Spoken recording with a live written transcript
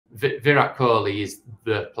Virat Kohli is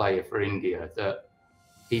the player for India, that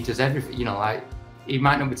he does everything. You know, like he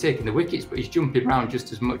might not be taking the wickets, but he's jumping around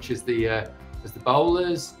just as much as the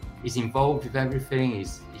bowlers. He's involved with everything.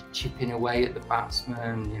 He's chipping away at the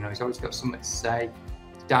batsman. You know, he's always got something to say.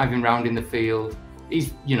 He's diving around in the field.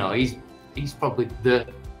 He's probably the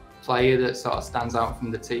player that sort of stands out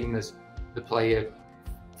from the team as the player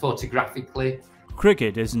photographically.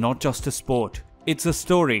 Cricket is not just a sport. It's a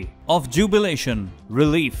story of jubilation,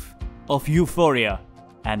 relief, of euphoria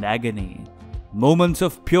and agony. Moments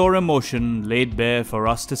of pure emotion laid bare for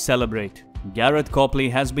us to celebrate. Gareth Copley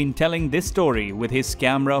has been telling this story with his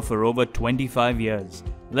camera for over 25 years.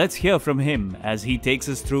 Let's hear from him as he takes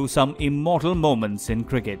us through some immortal moments in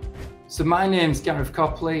cricket. So my name's Gareth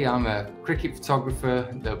Copley. I'm a cricket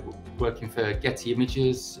photographer working for Getty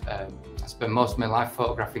Images. I spent most of my life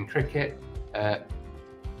photographing cricket.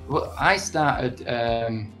 Well, I started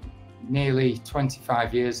nearly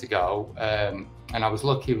 25 years ago, and I was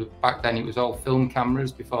lucky. Back then it was all film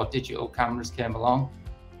cameras before digital cameras came along.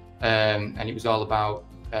 And it was all about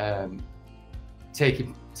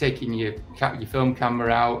taking your film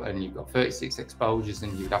camera out, and you've got 36 exposures,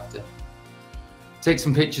 and you'd have to take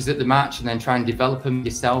some pictures at the match and then try and develop them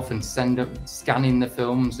yourself and scanning the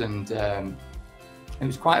films. And it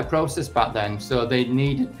was quite a process back then. So they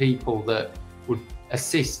needed people that would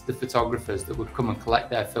assist the photographers that would come and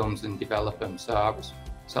collect their films and develop them. So I was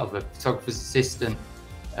sort of a photographer's assistant.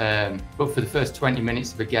 But for the first 20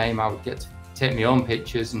 minutes of a game, I would get to take my own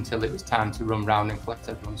pictures until it was time to run round and collect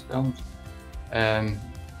everyone's films. And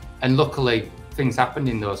luckily, things happened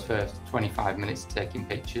in those first 25 minutes of taking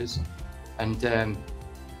pictures. And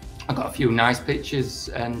I got a few nice pictures,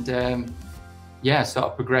 and yeah, sort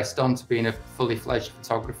of progressed on to being a fully fledged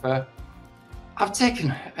photographer. I've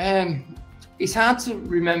taken, it's hard to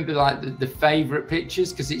remember like the favourite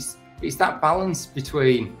pictures, because it's that balance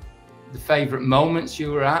between the favourite moments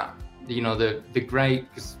you were at, you know, the great,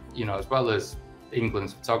 because, you know, as well as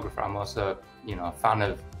England's photographer, I'm also, you know, a fan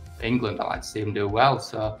of England. I like to see them do well.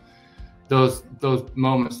 So those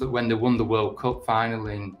moments that when they won the World Cup final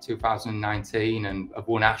in 2019 and have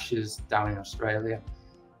won Ashes down in Australia.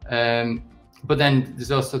 But then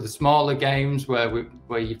there's also the smaller games where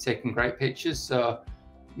you've taken great pictures. So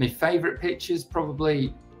my favourite pictures,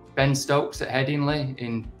 probably Ben Stokes at Headingley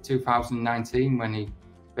in 2019, when he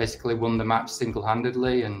basically won the match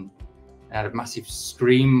single-handedly and had a massive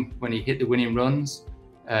scream when he hit the winning runs.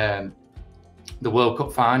 The World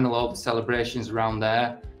Cup final, all the celebrations around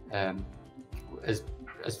there.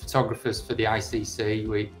 As photographers for the ICC,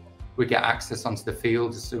 we get access onto the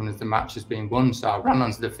field as soon as the match has been won. So I ran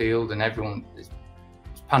onto the field, and everyone, it was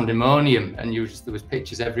pandemonium, and there was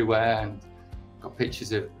pictures everywhere, and got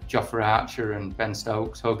pictures of Jofra Archer and Ben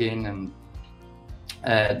Stokes hugging, and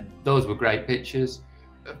those were great pictures.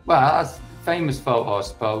 Well, that's a famous photo, I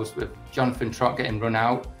suppose, with Jonathan Trott getting run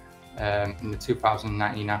out in the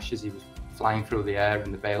 2019 Ashes. He was flying through the air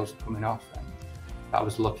and the veils were coming off, and that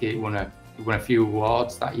was lucky. It won a few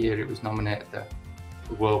awards that year. It was nominated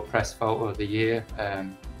the World Press Photo of the Year,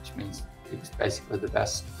 which means it was basically the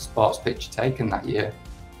best sports picture taken that year,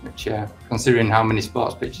 which, considering how many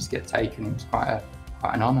sports pictures get taken, it was quite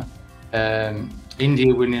an honour.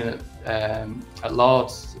 India winning at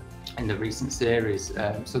Lord's in the recent series.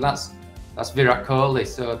 So that's Virat Kohli.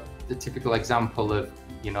 So the typical example of,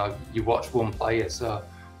 you know, you watch one player. So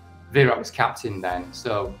Virat was captain then.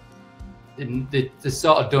 So the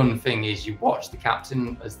sort of done thing is you watch the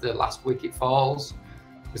captain as the last wicket falls,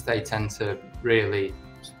 because they tend to really,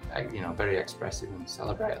 you know, very expressive and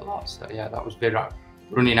celebrate a lot. So yeah, that was Virat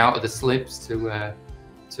running out of the slips to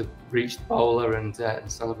reach the bowler and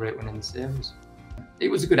celebrate winning the series. It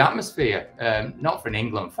was a good atmosphere, not for an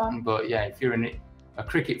England fan, but yeah, if you're a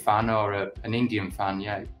cricket fan or an Indian fan,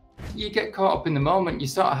 yeah, you get caught up in the moment. You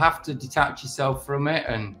sort of have to detach yourself from it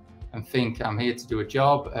and think, I'm here to do a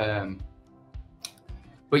job.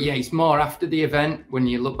 But yeah, it's more after the event when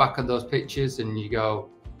you look back at those pictures and you go,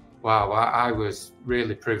 wow, I was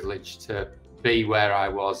really privileged to be where I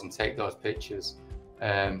was and take those pictures.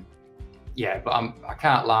 Yeah, but I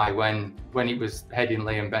can't lie, when it was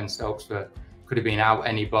Headingley and Ben Stokes could have been out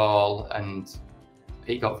any ball, and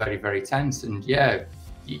it got very, very tense. And yeah,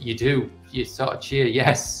 you sort of cheer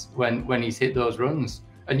yes when he's hit those runs,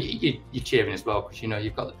 and you're cheering as well, because you know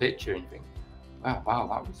you've got the picture and you think, wow,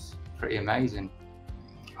 that was pretty amazing.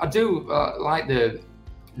 I do like the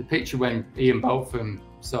picture when Ian Botham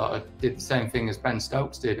sort of did the same thing as Ben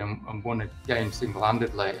Stokes did and won a game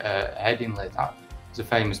single-handedly at Headingley. That was a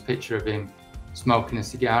famous picture of him smoking a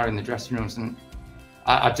cigar in the dressing rooms, and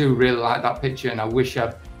I do really like that picture, and I wish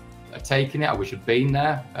I'd taken it. I wish I'd been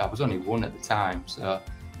there. I was only one at the time, so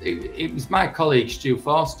it was my colleague Stu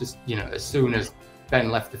Forster, you know, as soon as Ben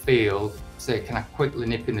left the field, say, can I quickly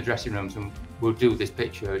nip in the dressing rooms and we'll do this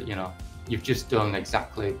picture, you know, you've just done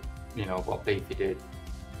exactly, you know, what Beefy did,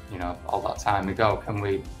 you know, all that time ago. Can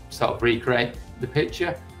we sort of recreate the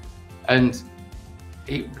picture? And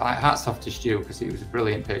like, hats off to Stu, because it was a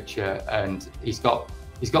brilliant picture, and he's got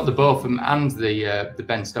the Botham and the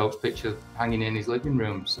Ben Stokes picture hanging in his living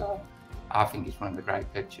room. So I think it's one of the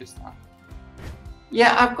great pictures. That.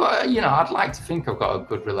 Yeah, I've got, you know, I'd like to think I've got a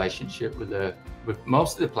good relationship with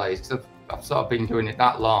most of the players, because I've sort of been doing it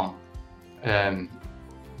that long.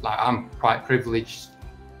 Like, I'm quite privileged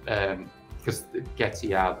because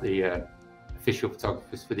Getty are the official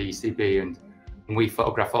photographers for the ECB, and we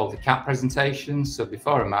photograph all the cap presentations. So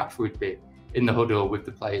before a match, we'd be in the huddle with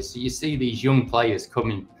the players. So you see these young players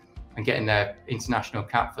coming and getting their international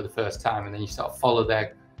cap for the first time, and then you sort of follow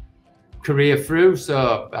their career through.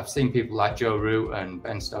 So I've seen people like Joe Root and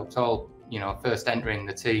Ben Stokes all, you know, first entering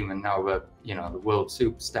the team and now we're, you know, the world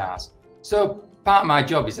superstars. So part of my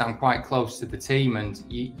job is I'm quite close to the team, and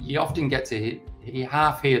you often get to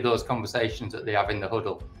half hear those conversations that they have in the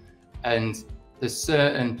huddle. And there's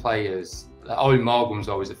certain players, Owen Morgan's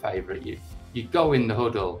always a favourite. You'd go in the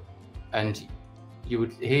huddle and you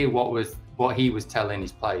would hear what he was telling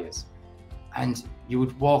his players, and you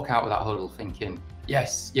would walk out of that huddle thinking,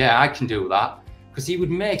 yes, yeah, I can do that, because he would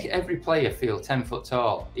make every player feel 10 foot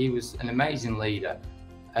tall. He was an amazing leader,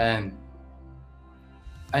 and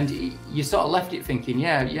you sort of left it thinking,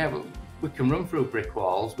 yeah, well, we can run through brick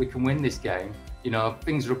walls, we can win this game. You know,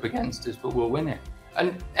 things are up against us, but we'll win it.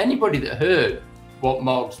 And anybody that heard what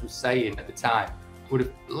Morgs was saying at the time would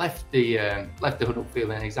have left the huddle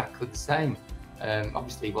feeling exactly the same.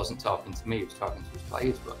 Obviously, he wasn't talking to me; he was talking to his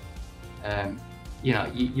players. But you know,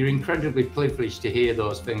 you're incredibly privileged to hear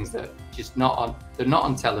those things that just they're not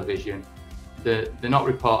on television, they're not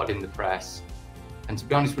reported in the press. And to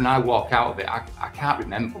be honest, when I walk out of it, I can't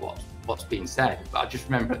remember what's being said, but I just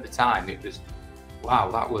remember at the time it was, wow,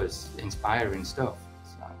 that was inspiring stuff.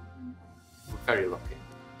 So we're very lucky.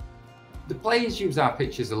 The players use our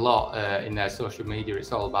pictures a lot in their social media.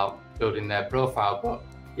 It's all about building their profile. But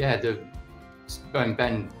yeah, when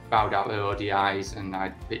Ben bowed out the ODIs and I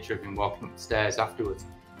had a picture of him walking up the stairs afterwards,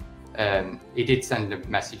 he did send a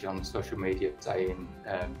message on social media saying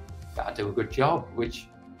that I do a good job, which,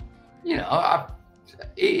 you know,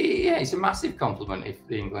 it's a massive compliment if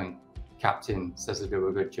the England captain says I do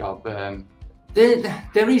a good job.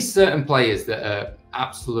 There is certain players that are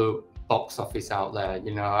absolute box office out there.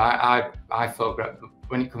 You know, I photograph,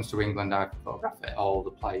 when it comes to England, I photograph all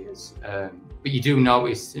the players. But you do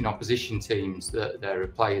notice in opposition teams that there are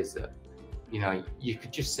players that, you know, you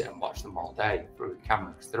could just sit and watch them all day through the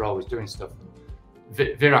camera because they're always doing stuff.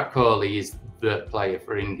 Virat Kohli is the player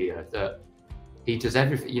for India that he does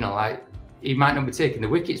everything. You know, like, he might not be taking the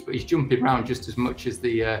wickets, but he's jumping around just as much as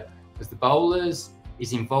the bowlers.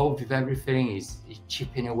 He's involved with everything. He's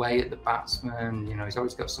chipping away at the batsman. You know, he's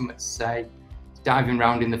always got something to say. He's diving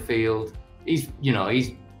around in the field. He's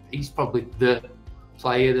probably the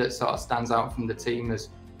player that sort of stands out from the team as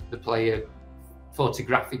the player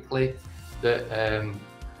photographically that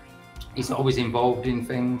is always involved in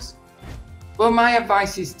things. Well, my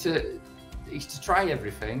advice is to try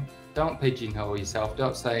everything. Don't pigeonhole yourself.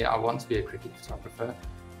 Don't say, I want to be a cricket photographer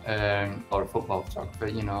or a football photographer.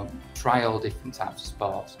 You know, try all different types of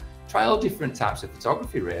sports. Try all different types of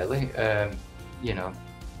photography, really. You know,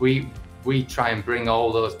 we try and bring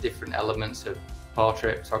all those different elements of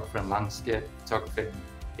portrait photography and landscape photography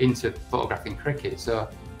into photographing cricket. So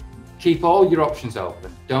keep all your options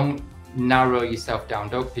open. Don't narrow yourself down.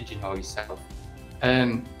 Don't pigeonhole yourself.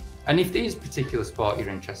 And if there is a particular sport you're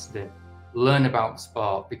interested in, learn about the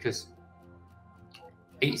sport, because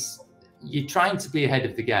you're trying to be ahead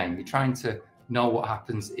of the game. You're trying to know what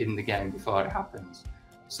happens in the game before it happens.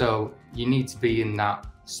 So you need to be in that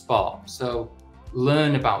spot. So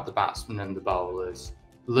learn about the batsmen and the bowlers.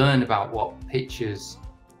 Learn about what pitches,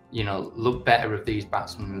 you know, look better of these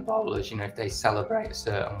batsmen and the bowlers. You know, if they celebrate a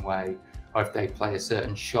certain way, or if they play a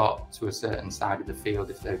certain shot to a certain side of the field,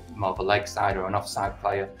 if they're more of a leg side or an offside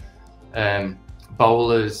player.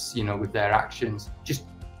 Bowlers, you know, with their actions, just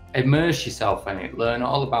immerse yourself in it. Learn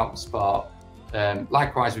all about the sport.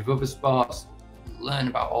 Likewise with other sports, learn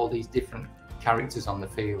about all these different characters on the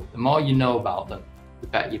field. The more you know about them, the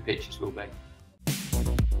better your pictures will be.